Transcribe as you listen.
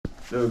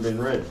Never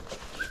been read.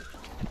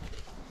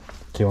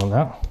 Do you want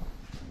that?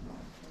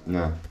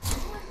 No.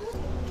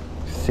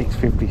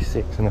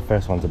 6:56 and the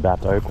first one's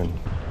about to open.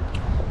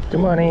 Good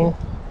morning.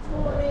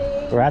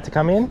 Morning. We're out to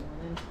come in?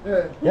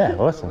 Yeah. Yeah,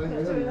 awesome.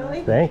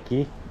 Thank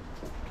you.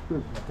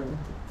 Look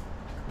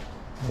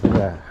at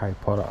that Harry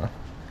Potter.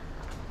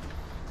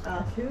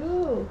 Ah,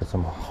 cool. Got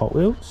some Hot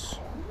Wheels.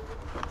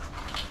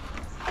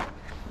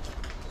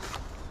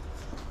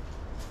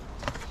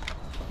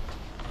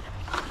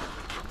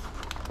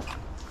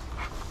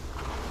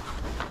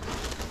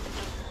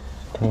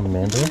 Come on,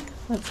 Amanda.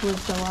 Let's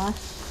live the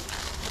life.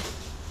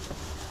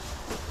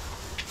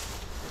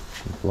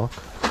 Block.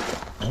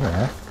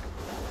 Alright.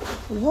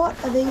 What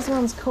are these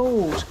ones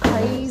called?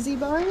 Crazy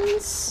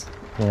Bones?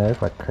 Yeah, they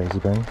look like Crazy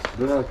Bones. I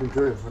don't know if I can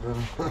do.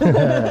 I don't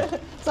know.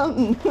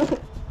 Something.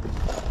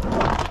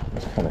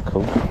 That's kind of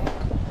cool.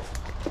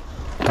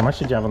 How much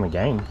did you have on the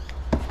game?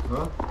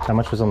 Huh? How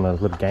much was on the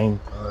little game?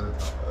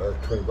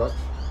 $20.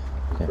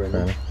 Yeah, fair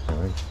enough. No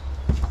worries.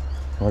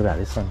 What about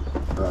this one?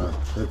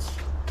 That's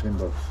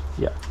 $10.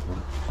 Yeah.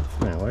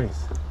 No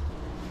worries.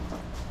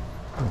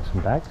 Oh,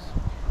 some bags.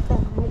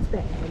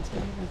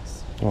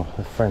 Bags. Oh,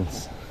 they're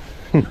friends.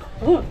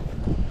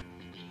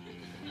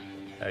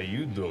 How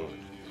you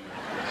doing?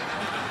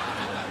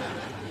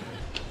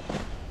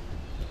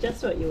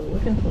 Just what you were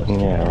looking for.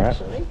 Yeah, right.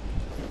 Actually.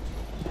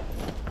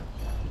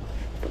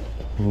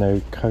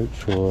 No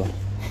coach or...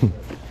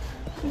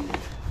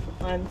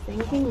 I'm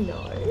thinking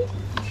no.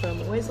 So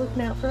I'm always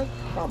looking out for a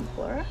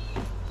crumpler.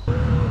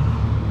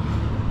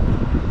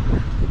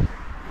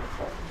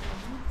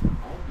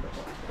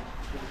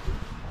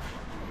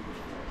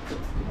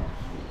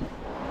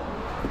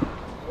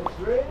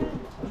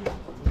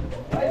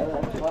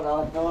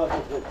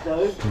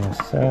 Yes,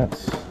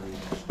 that's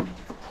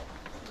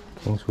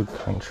Kingswood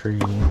Country.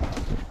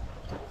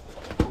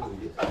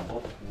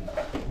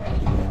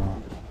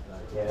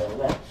 Yeah,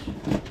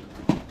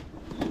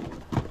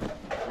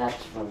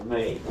 that's from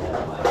me,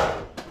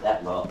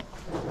 that lot.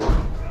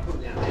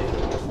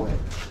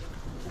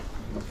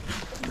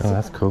 Oh,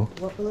 that's cool.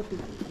 What will it be?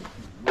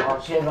 I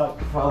said I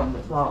from the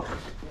box.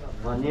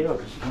 I knew it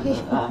was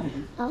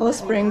Alice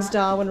Springs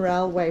Darwin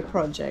Railway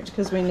Project,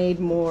 because we need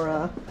more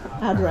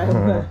ad rail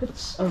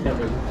merch.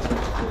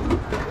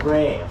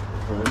 rare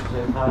for a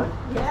Thermo.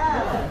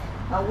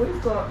 Yeah.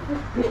 We've got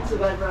bits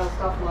of ad rail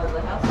stuff all over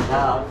the house.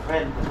 A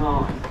friend of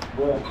mine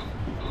worked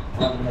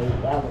on the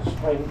Alice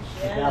Springs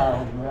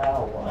Darwin My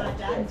Railway.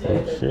 dad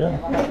did. Sure.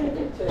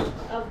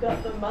 I've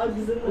got the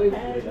mugs and the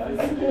pens.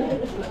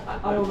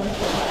 I almost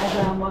got my ad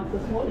rail mug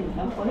this morning.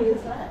 How funny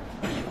is that?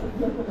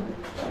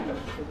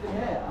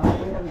 Yeah,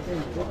 we haven't seen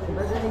it. But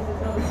then he says,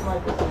 no, this is my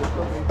business.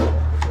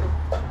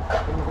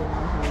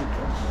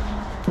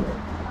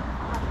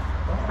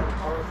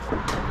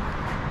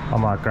 I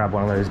might grab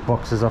one of those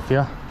boxes off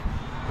you.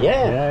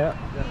 Yeah. Yeah.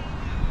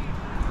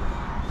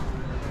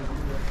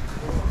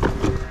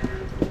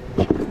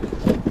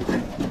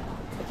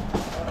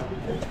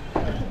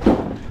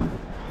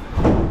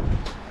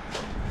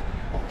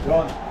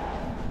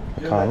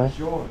 Kind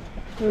of.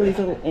 All these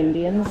little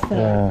Indians,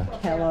 Yeah.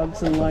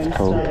 Kellogg's and Lone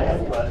Cool. Star.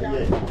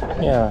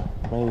 Yeah,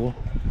 maybe.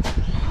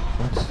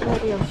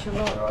 Maybe on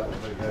Charlotte.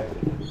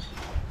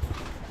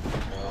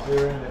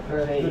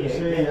 Good to see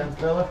you, young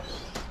fella.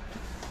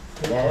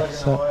 Yeah,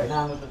 So-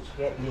 none of us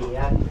get the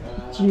young.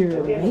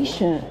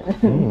 Duration.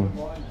 Mm.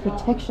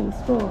 Protection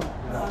score.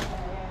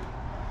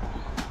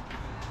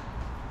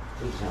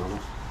 He's on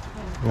it.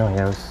 No,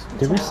 yeah.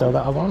 Did we sell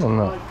that other one or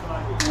not?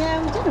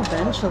 Yeah, we did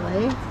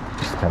eventually.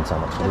 Just depends how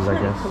much it is, I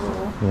They're guess.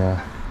 cool. Yeah.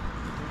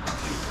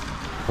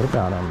 What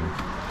about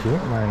do you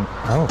mind?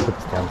 I want to put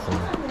this down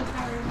somewhere.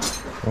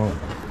 Oh.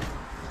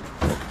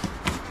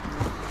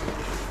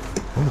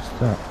 What is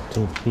that?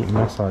 Deep heat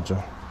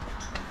massager.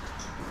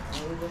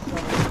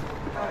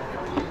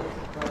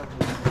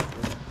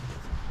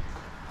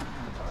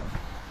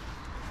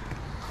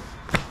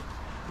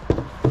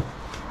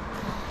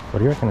 What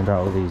do you reckon about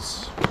all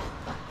these?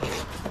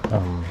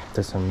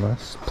 There's some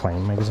nice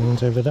plain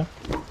magazines over there.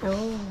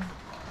 Oh.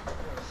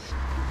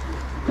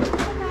 I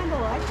kind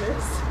of like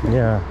this.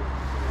 Yeah.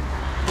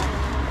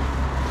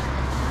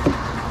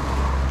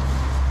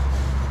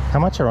 How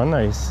much are on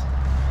those?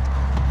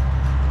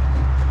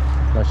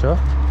 Not sure?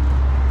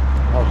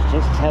 I was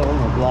just telling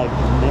the bloke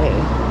in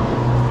there,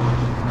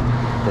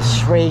 there's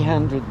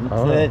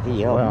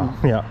 330 of wow.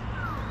 them. Yeah.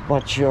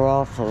 What's your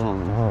offer on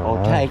them? Oh, I'll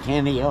wow. take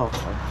any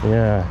offer.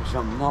 Yeah. Because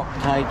I'm not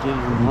taking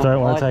them. You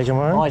don't want to take them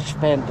home? I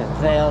spent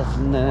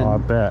 1,000 and... Oh, I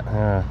bet,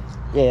 yeah.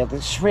 Yeah,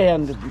 there's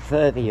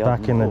 330 of them.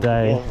 Back in the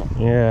day.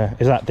 altogether. Yeah.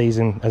 Is that these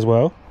in as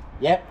well?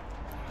 Yep.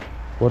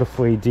 What if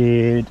we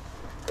did...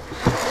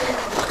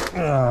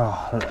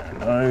 Oh, I don't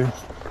know.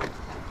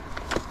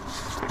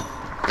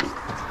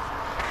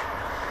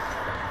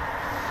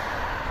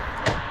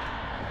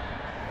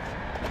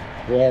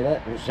 Yeah,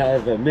 that was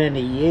over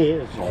many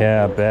years.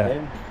 Yeah, I bought bet.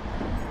 them.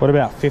 What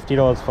about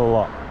 $50 for the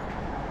lot?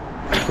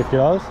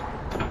 $50?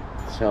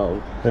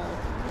 So,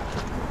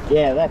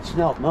 yeah, that's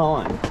not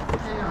mine.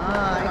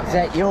 Oh, Is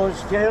that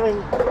yours, Julie?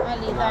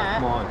 Only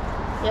that. Mine.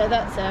 Yeah,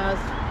 that's ours.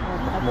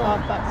 I'll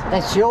 $5.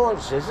 That's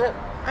yours, is it?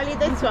 Only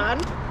this one.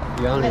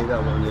 Yeah, only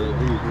that one there.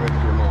 These are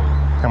extra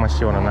mine. How much do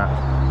you want on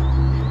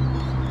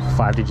that?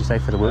 5 did you say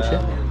for the wheelchair?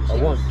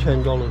 I want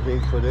 $10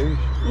 each for these.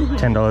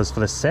 $10 for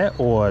the set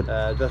or?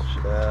 That's,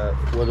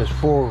 well, there's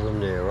 4 of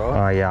them there,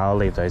 right? Oh yeah, I'll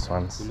leave those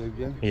ones. You leave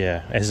them?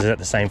 Yeah, is it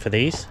the same for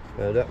these?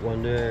 That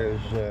one there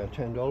is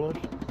 $10.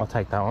 I'll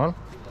take that one.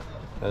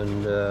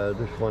 And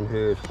this one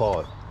here is 5.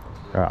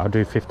 All right, I'll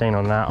do 15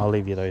 on that. I'll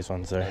leave you those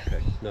ones there.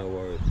 Okay, no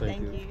worries. Thank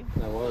you.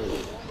 No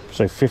worries.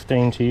 So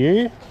 15 to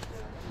you.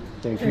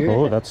 Thank you.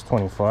 Oh, that's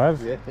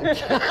 25. Yeah.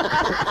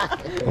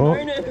 Oh,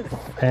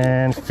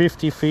 and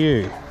 50 for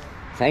you.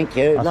 Thank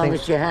you, as long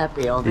think- as you're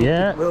happy. I think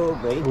Yeah, it will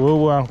be. we'll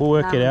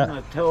work it out. None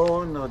are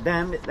torn or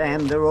damaged,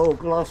 and they're all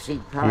glossy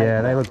paper.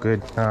 Yeah, they look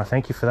good.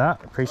 Thank you for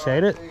that.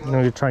 Appreciate it. I'm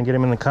going to try and get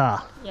them in the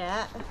car.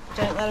 Yeah.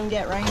 Don't let them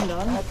get rained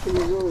on.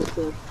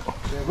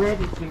 Where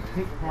did you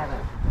pick that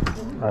up?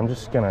 I'm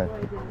just going to...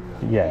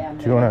 Yeah,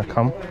 do you want to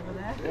come?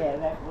 Yeah,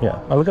 that Yeah.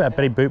 Oh, look at that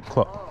Betty Boop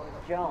clock.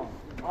 John.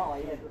 Oh,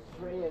 yeah, the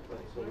 3 of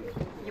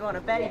us. You want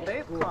a Betty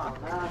Boop clock?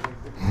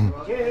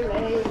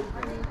 Julie.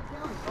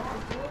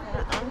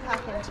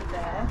 Unpack into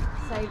there.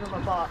 Save them a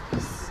box.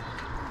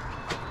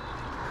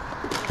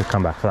 We'll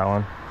come back for that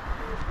one.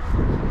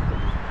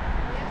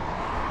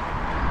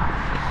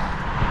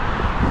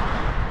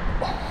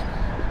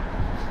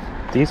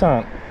 These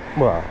aren't...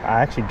 Well,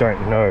 I actually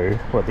don't know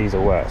what these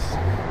are worth.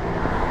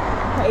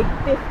 Paid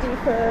 50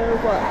 for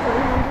what?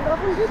 300 of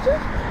them, did you?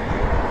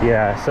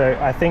 Yeah, so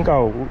I think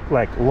I'll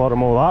like lot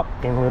them all up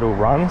in little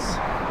runs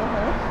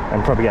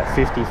and probably get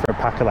 50 for a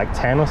pack of like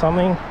 10 or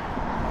something.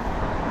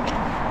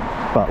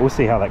 But we'll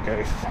see how that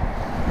goes.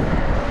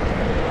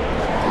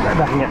 Go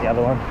back and get the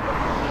other one.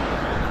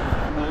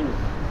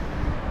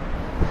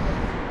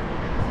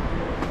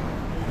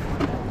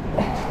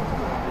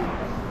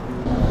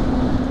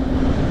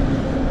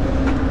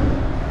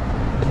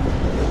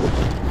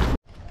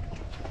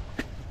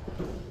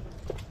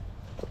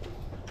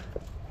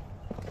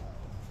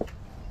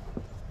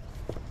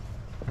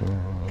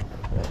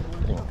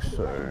 I think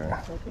so.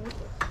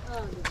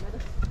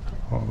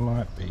 Well, it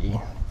might be.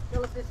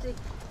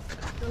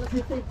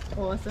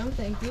 Awesome,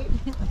 thank you.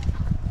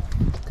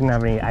 Didn't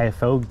have any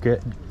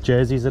AFL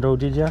jerseys at all,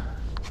 did you?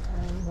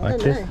 Like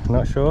this?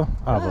 Not sure?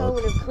 I'll have a I look.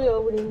 wouldn't clue. I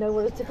wouldn't know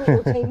what a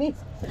typical team is.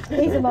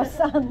 These are my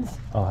sons.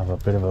 I'll have a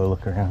bit of a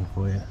look around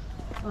for you.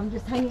 I'm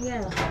just hanging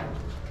out.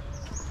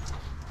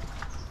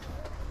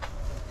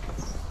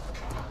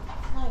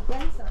 My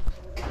grandson.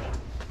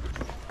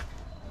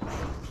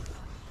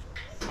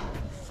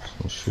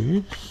 Some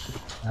shoes,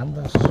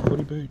 Angelus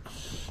footy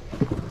boots,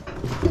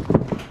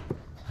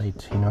 they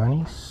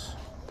T90s.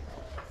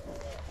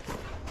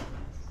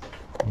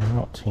 They're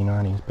not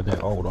T90s, but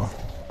they're older.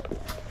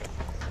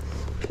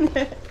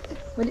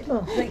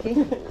 Oh, thank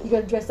you. You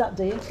got to dress up,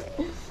 do you?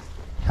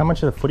 How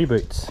much are the footy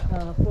boots?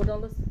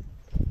 $4.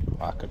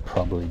 I could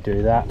probably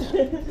do that.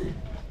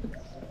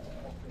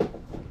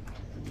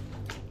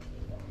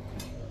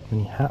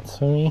 Any hats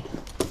for me?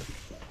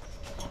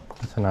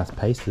 That's a nice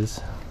Pacers.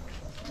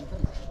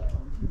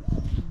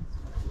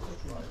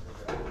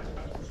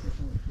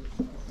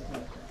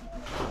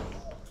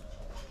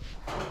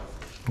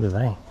 What are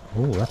they?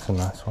 Oh, that's a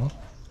nice one.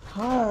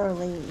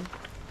 Harley.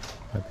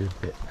 Might be a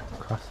bit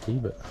crusty,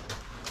 but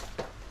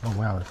oh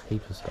wow, there's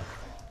heaps of stuff.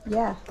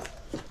 Yeah.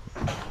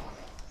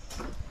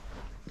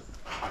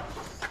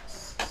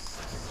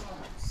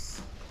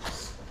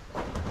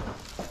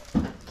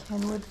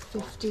 Kenwood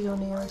 50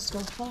 on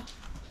Aristotle.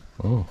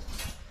 Oh.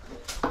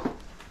 Are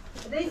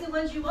these the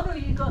ones you want or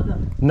you got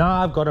them? No,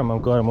 I've got them.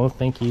 Well,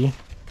 thank you.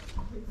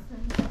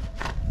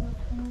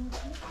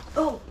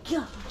 Oh,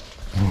 God.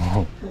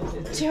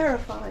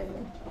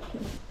 Terrifying.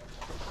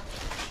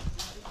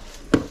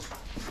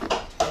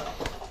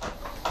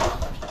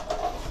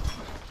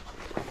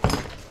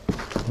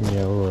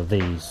 Yeah, all of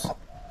these.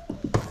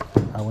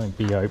 I won't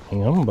be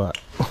opening them, but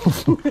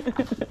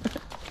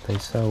they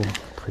sell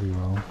pretty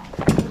well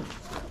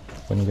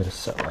when you get a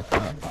set like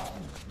that.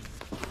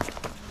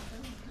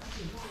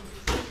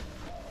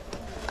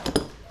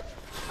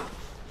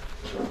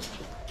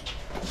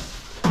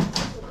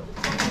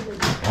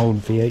 Old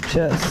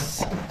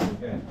VHS.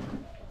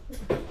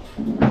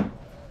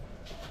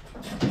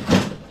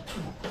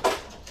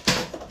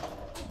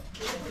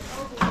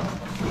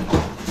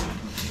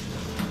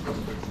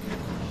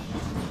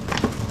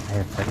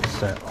 AFX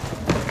set.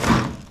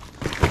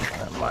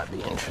 That might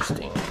be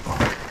interesting.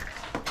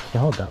 Can you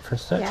hold that for a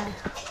sec? Yeah.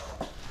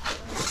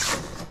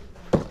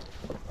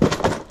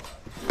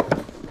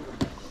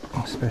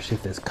 Especially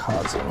if there's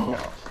cards in here.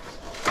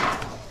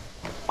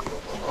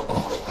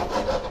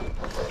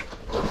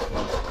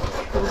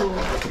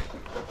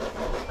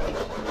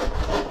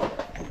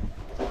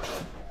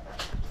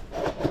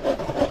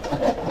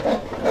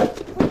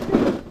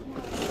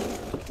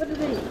 What are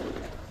these?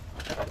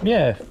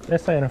 Yeah,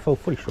 let's say NFL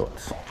footy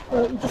shorts.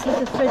 Well, you just have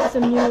to thread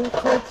some new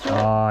cord through it.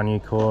 Ah, new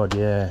cord,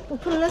 yeah. We'll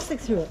put elastic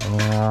through it.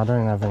 Yeah, I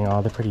don't have any.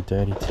 Oh, they're pretty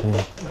dirty too.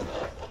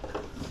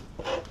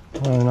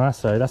 Oh,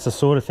 nice though. That's the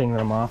sort of thing that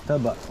I'm after,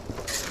 but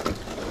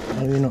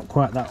Maybe not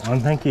quite that one.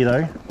 Thank you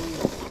though.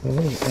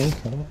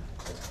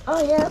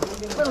 Oh yeah,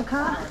 little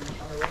car.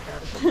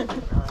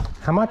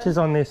 How much is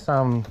on this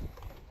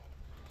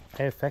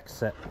AFX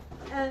set?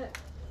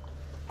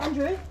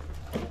 Andrew,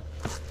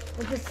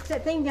 there's this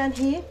thing down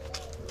here.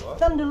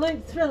 Thunder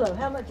Loop Thriller.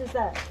 How much is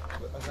that?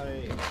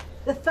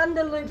 The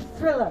Thunder Loop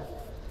Thriller.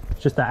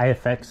 Just the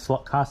AFX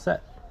slot car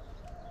set.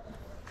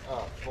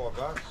 Oh, $5.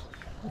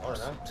 I don't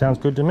know. Sounds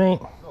good to me.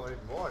 Not even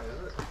mine,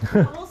 is it?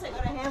 I've also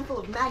got a handful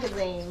of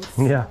magazines.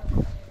 Yeah.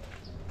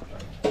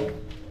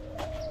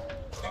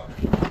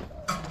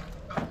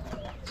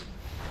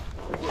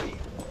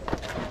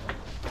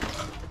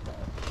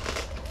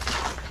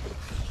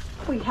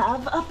 We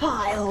have a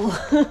pile.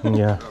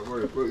 Yeah.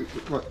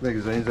 What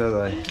magazines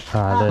are they? The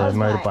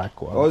Osbike.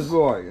 motorbike ones.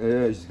 Osbike,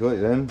 yeah, she's got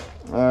them.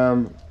 I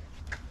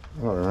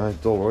don't know,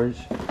 $1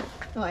 each.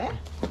 Oh yeah?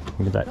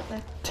 Maybe that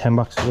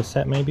 $10 for the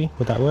set maybe?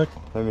 Would that work?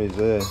 How many's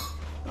there?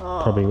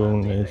 Oh, Probably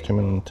will. There's 2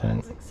 and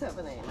 10. 6,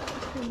 7, 8, 9,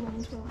 10,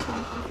 11, 12,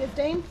 13,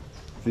 15.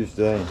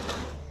 15.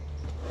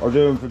 I'll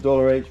do them for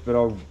 $1 each, but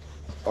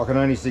I can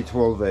only see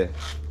 12 there.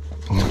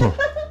 Do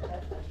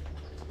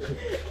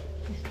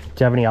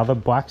you have any other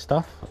bike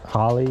stuff?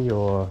 Harley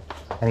or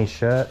any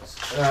shirts?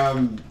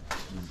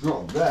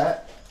 Got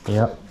that.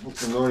 Yep. I booked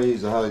the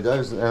 90s of Harley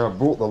Davidson, and I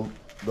bought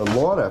the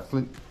lighter,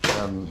 Flint,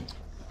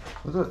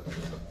 what's it?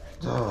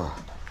 Oh,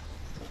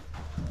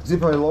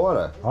 Zippo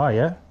lighter Oh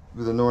yeah.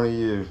 with a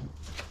 90U.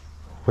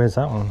 Where's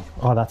that one?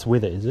 Oh, that's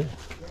with it, is it?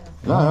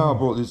 No, I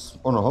bought this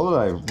on a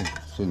holiday.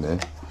 It's in there.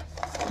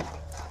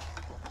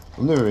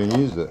 I've never even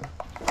used it.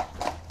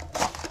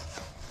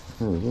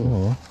 Oh,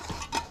 yeah.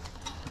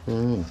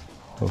 Yeah.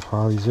 Little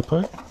Harley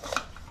Zippo.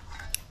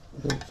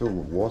 It's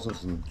all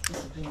licensed and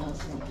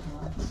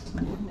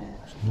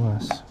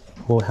Nice.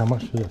 Well, how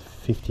much was it?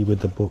 50 with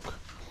the book.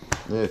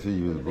 yeah, if you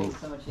use the book.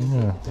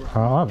 Yeah.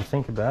 I'll have a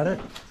think about it.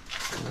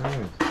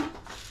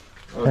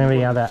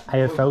 Any other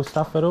AFL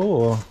stuff at all,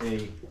 or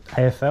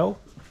AFL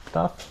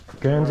stuff?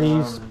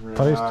 Guernseys,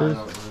 posters?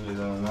 No, I really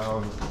don't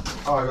know.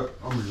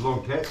 I'm a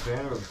long cat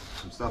fan. I've got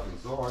some stuff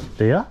inside.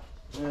 Do ya?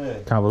 Yeah,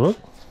 Can I have a look?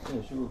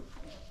 yeah, sure.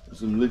 There's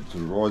some lips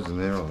and rides in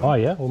there. I think. Oh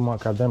yeah, we might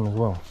grab them as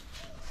well.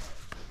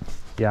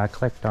 Yeah, I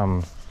collect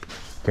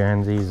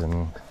Guernseys,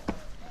 and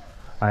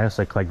I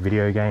also collect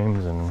video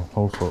games and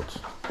all sorts.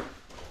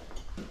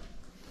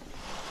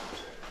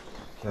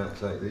 Can't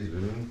take these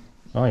with me.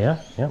 Oh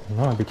yeah, yep,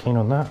 no, I'd be keen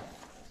on that.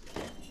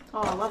 Oh,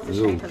 I love the There's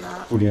all shape of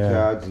that. footy Yeah.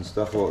 cards and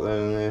stuff like that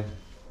in there.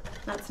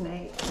 That's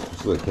neat. I'm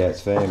still a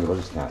Cats fan, but I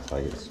just can't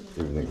take it.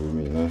 Everything with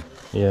me, you know.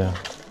 Yeah,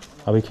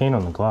 I'll be keen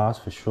on the glass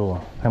for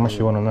sure. How much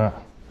you want on that?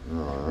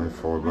 No, only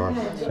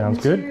 $5. Sounds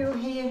good. Material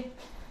here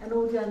and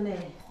all down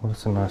there. Well,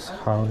 that's a nice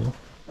Harley.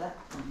 That.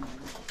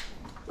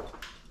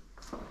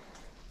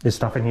 Is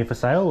stuff in here for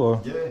sale,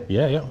 or? Yeah.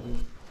 Yeah, yeah.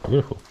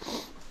 Beautiful.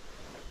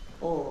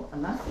 Oh, a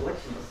nice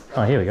selection.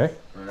 Oh, here we go.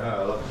 I know,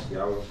 I love the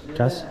skulls.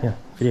 Jazz, yeah,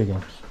 video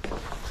games.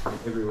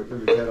 Every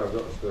cat I've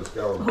got has got a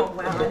skull. Oh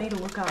wow, I need to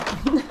look up.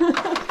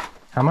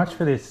 How much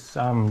for this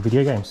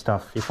video game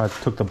stuff if I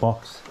took the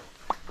box?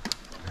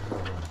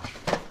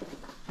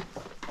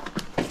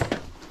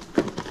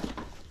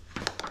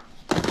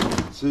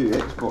 Two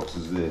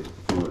Xboxes there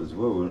for it as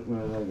well.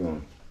 Where are they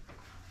going?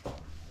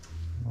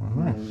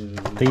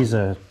 These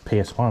are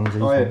PS1s.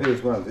 These Oh yeah, ones.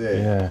 PS1s, yeah.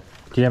 Yeah.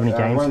 Do you have any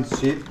games? One's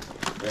chip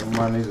and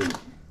one isn't.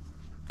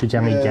 Did you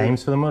have any Yeah.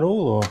 games for them at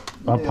all, or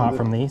apart but-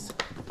 from these?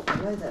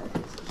 Where's that?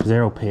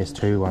 They're all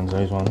PS2 ones,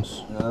 those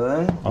ones.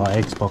 Are they? Oh,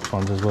 Xbox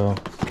ones as well.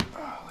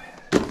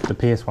 The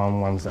PS1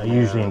 ones are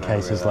usually in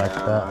cases like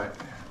that.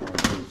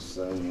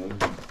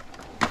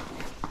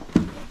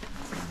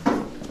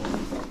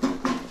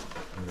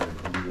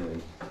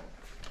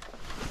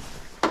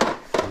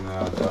 No,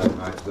 I don't,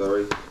 mate,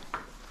 sorry.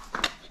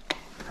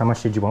 How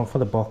much did you want for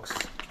the box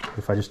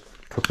if I just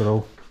took it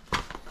all?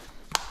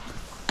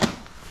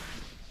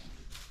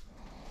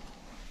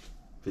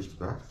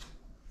 $50.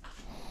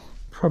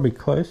 Probably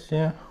close,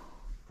 yeah.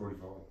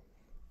 45.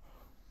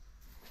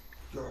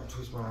 Go on,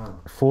 twist my arm.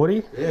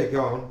 40? Yeah,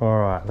 go on.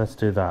 Alright, let's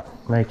do that.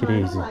 Make it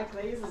I easy.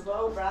 like these as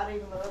well, Brad,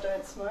 even though I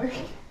don't smoke.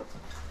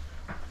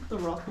 The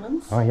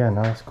Rockmans. Oh yeah,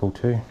 no, that's cool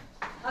too.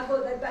 I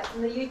bought that back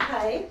from the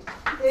UK.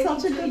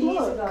 Such a good years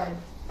look. ago.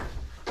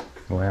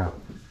 Wow.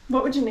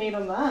 What would you need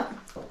on that?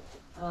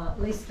 At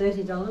least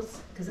 $30,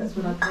 because that's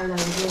what I paid over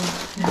there.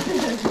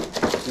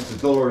 It's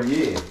 $1 a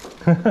year.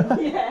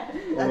 Yeah.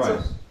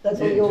 Almost. That's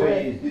Yeah, what you're 2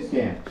 worth. years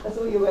discount. That's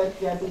what you're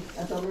worth, yeah,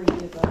 $1 a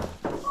year.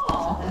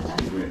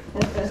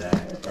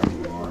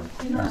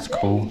 That's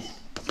cool.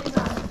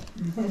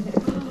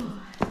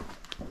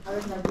 I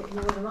reckon I'd get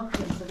more than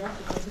auction for that.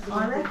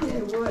 I reckon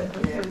it would.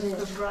 This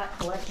is the right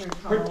collector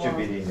kind Put of your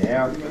one. bit in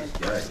now. That's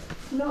great.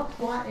 Not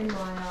quite in my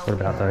What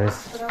about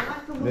those? But I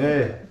like the look.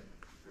 Yeah.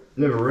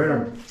 Never read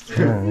them.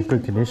 Yeah, in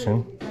good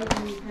condition.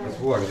 That's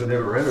why, because I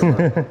never read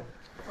them.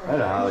 I had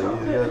a Harley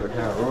years ago, but I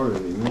can't ride it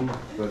anymore.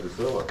 So I had to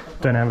sell it.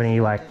 Don't have any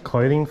like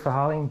clothing for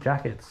Harley?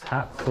 Jackets,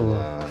 hats, or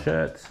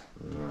shirts?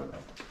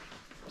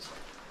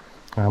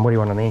 What do you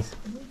want on these?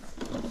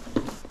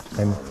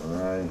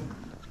 Right.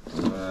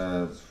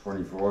 It's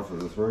 25 for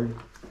the 3.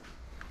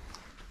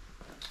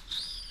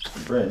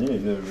 Brand new,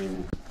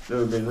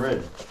 never been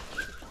read.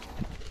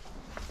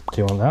 Do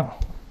you want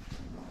that?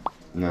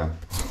 No.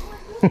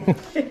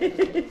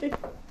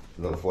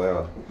 Not a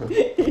flower.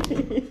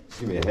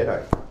 Give me a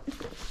headache.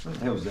 What the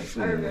hell is that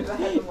thing? I remember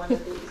having one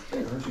of these.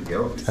 Where'd you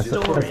go with this? That's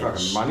There's a- probably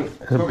fucking money.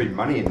 There's probably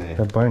money in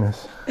there. A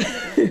bonus.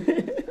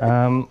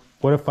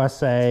 What if I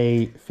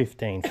say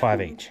 15,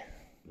 5 each?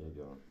 There you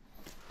go.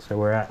 So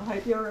we're at I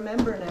hope you're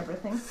remembering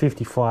everything.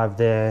 55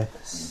 there,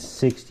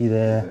 60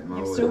 there.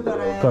 You've still got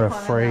a Got a pile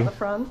free. out the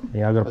front.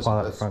 Yeah, I got a pile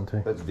at the front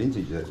too. That's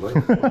vintage, that Lee.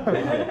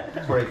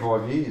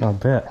 25 years. I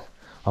bet.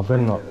 I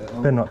better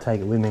not take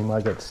it with me.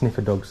 Might get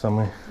sniffer dog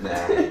somewhere. Nah.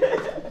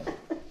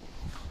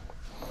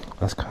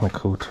 That's kind of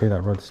cool too.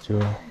 That Rod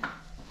Stewart.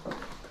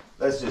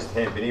 That's just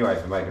hemp anyway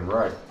for making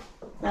rope.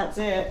 That's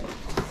it.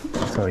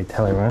 That's what we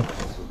tell everyone.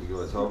 That's what the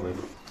guy told me.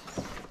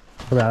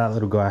 What about that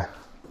little guy?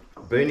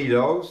 Beanie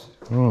dolls.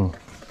 Mm.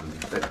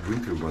 That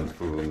Winfield one's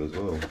full of them as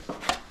well.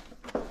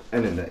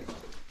 And then that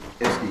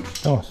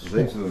Esky. Oh,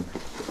 There's heaps of them.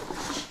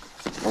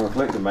 I'm a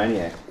collector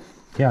maniac.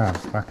 yeah,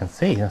 I can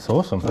see. That's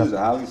awesome. There's a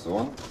Harley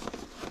one.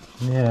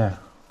 Yeah.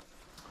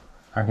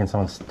 I reckon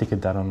someone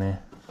stickered that on there.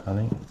 I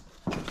think.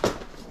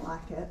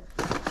 Like it.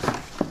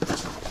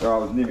 Oh, I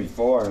was near me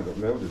fire and it got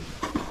melted.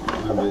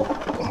 A little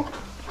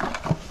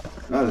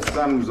bit. No, the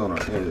sun was on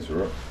it. Yeah, that's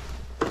right.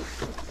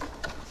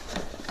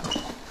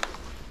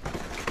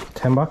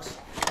 $10.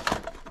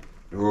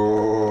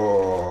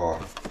 Oh, I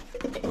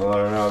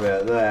don't know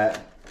about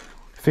that.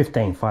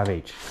 15, 5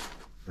 each.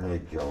 There you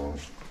go.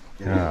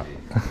 Get Yeah.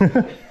 in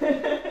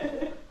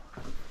there.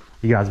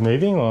 You guys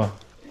moving or?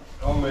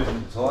 I'm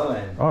moving to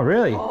Thailand. Oh,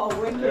 really? Oh,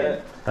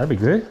 wicked. That'd be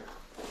good.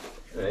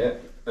 Yeah.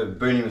 A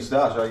boonie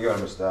moustache. Oh, you got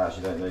a moustache.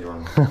 You don't need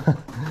one.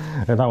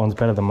 Yeah, that one's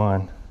better than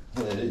mine.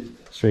 Yeah, it is.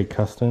 Street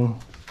custom.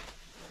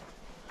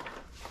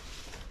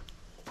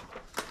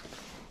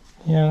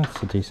 Yeah,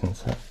 that's a decent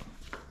set.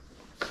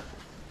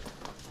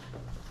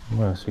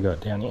 What else we got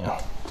down here?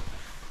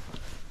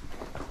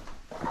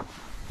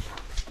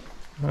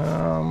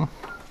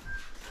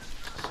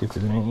 See if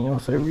there's anything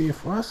else over here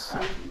for us.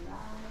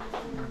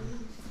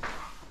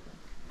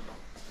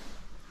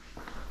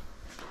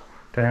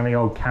 Don't have any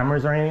old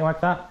cameras or anything like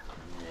that?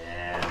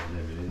 Yeah, I've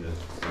never been into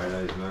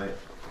photos, mate.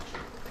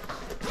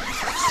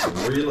 I'm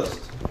a realist.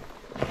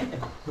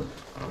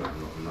 I've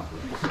got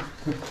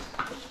nothing.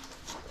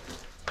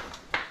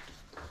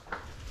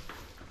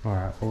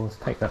 Alright, well let's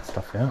take that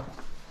stuff out.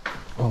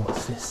 Oh,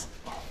 what's this?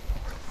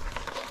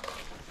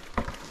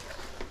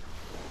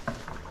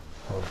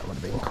 Oh, that would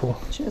have been cool.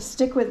 Should I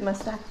stick with my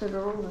stack that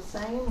are all the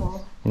same,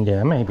 or?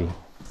 Yeah, maybe.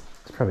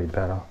 It's probably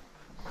better.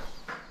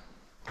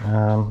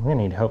 We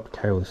need help to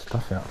carry all this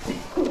stuff out.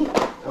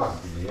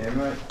 Oh, yeah,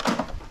 mate.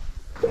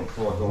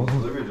 $5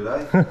 delivery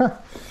today.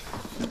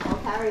 I'll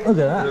carry Look at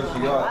that. What else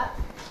you got?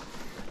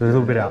 There's a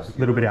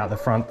little bit out the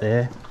front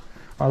there.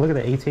 Oh, look at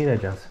the ET there,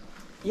 Jazz.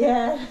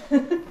 Yeah.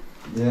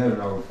 Yeah,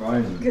 an old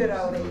phone. Good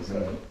old ET.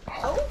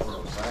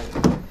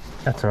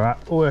 That's alright.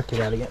 We'll work it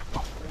out again.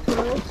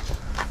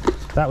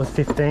 That was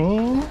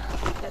 15.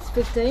 That's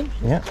 15.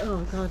 Yeah. Oh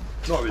god.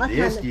 Not with I the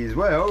can't- Esky as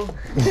well.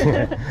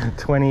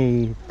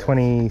 20,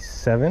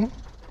 27.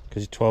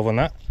 Because you're 12 on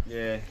that.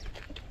 Yeah.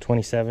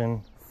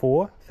 27,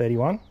 4,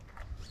 31.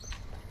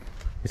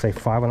 You say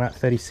 5 on that,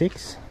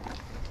 36.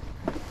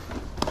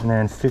 And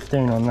then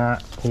 15 on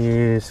that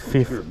is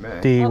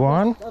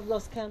 51. I've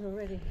lost count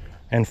already.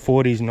 And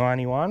 40 is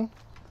 91.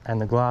 And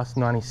the glass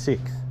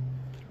 96.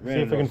 See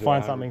if we can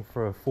find something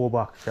for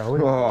 $4, shall we?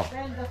 Oh,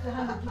 Round up to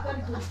 100. You've got a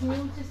good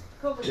deal. Just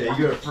cover yeah,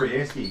 you got a free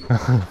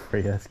Esky.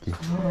 Free Esky.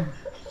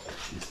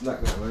 You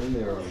snuck that one in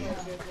there.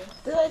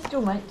 Do they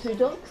still make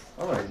 $2?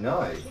 I don't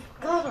know.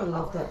 God, I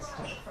love that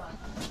stuff.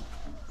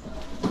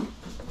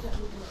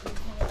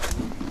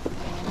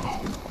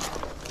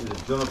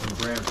 There's a Jonathan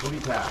Brown footy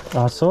cap.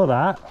 I saw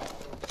that.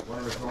 One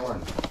of a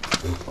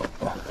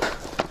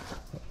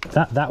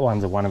kind. That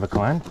one's a one of a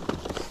kind.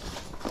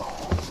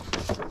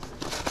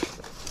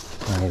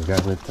 Oh, here we go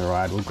with the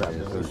ride. We'll grab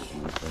those.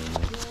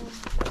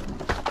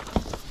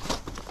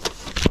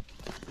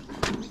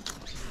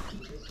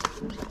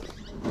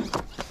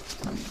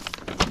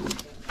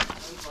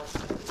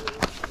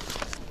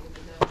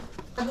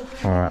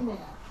 All right.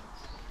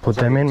 Put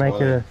them in.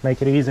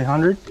 Make it easy.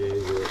 100. Yeah,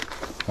 yeah.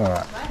 All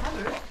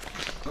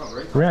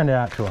right. Round it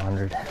out to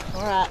 100.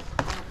 All right.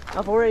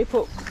 I've already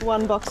put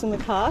one box in the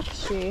cart.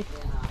 She.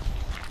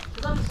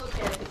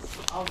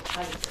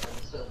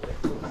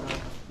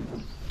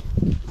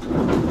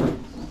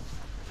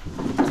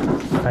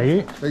 Are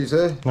you? Thank you,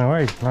 sir. No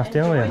worries. Nice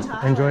dealing with you.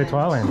 Enjoy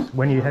Thailand.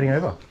 When are you heading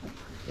over?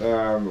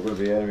 We're going to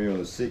be out of here on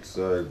the 6th,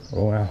 so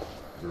Oh wow.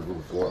 we're going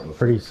to flight on the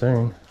Pretty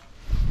soon.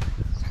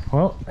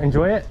 Well,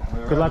 enjoy it.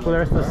 Good luck with the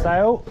rest of the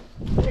sail.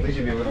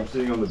 Picture me when I'm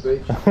sitting on the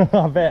beach.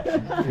 I bet.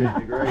 50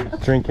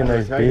 degrees. Drinking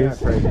those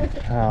beers.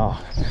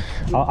 Oh,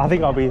 I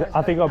think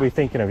I'll be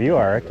thinking of you.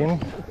 I reckon.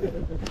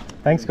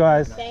 Thanks,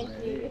 guys. Thank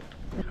you.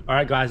 All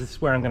right guys, this is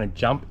where I'm going to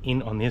jump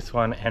in on this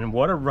one, and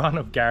what a run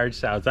of garage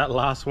sales. That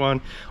last one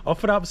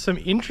offered up some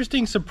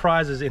interesting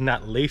surprises in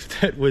that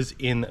leaf that was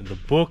in the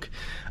book.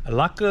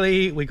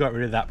 Luckily we got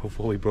rid of that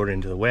before we brought it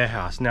into the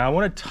warehouse. Now I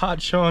want to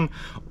touch on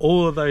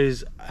all of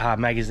those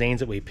magazines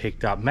that we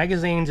picked up.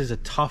 Magazines is a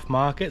tough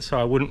market, so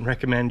I wouldn't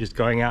recommend just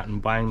going out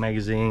and buying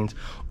magazines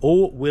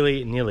all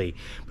willy-nilly,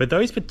 but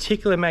those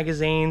particular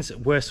magazines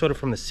were sort of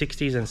from the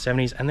 60s and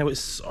 70s, and there was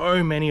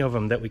so many of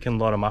them that we can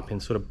lot them up in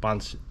sort of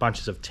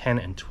bunches of 10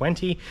 and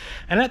 20.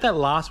 And at that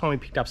last one we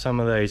picked up some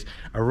of those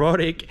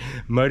erotic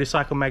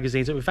motorcycle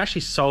magazines that we've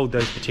actually sold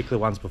those particular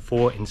ones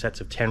before in sets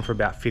of 10 for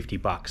about 50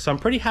 bucks. So I'm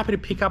pretty happy to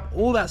pick up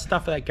all that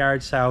stuff at that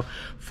garage sale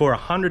for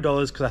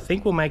 $100, because I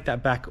think we'll make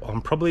that back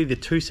on probably the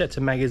 2 sets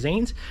of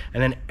magazines,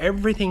 and then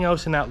everything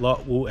else in that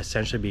lot will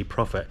essentially be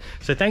profit.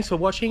 So thanks for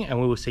watching,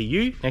 and we will see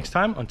you next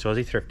time on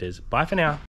Aussie Thrifters. Bye for now.